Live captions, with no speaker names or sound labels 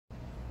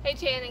Hey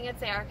Channing,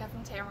 it's Erika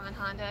from Tameron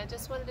Honda. I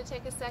just wanted to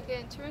take a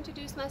second to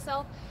introduce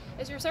myself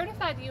as your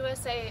certified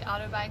USA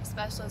auto buying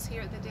specialist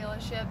here at the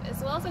dealership,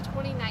 as well as a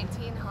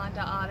 2019 Honda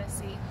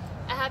Odyssey.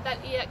 I have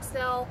that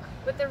EXL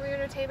with the rear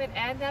entertainment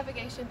and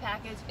navigation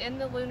package in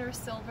the lunar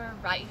silver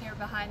right here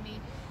behind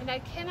me, and I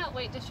cannot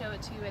wait to show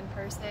it to you in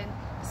person.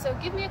 So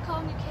give me a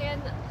call when you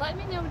can. Let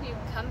me know when you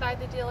can come by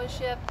the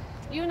dealership.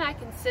 You and I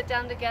can sit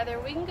down together.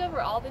 We can go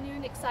over all the new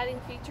and exciting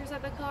features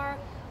of the car.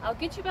 I'll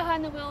get you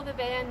behind the wheel of the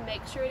van,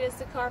 make sure it is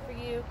the car for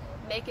you,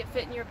 make it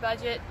fit in your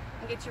budget,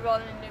 and get you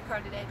rolling in a new car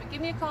today. But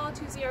give me a call at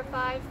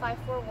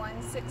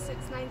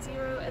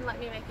 205-541-6690 and let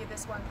me make you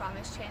this one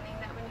promise, Channing,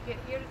 that when you get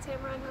here to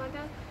Tameron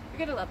Honda, you're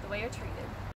going to love the way you're treated.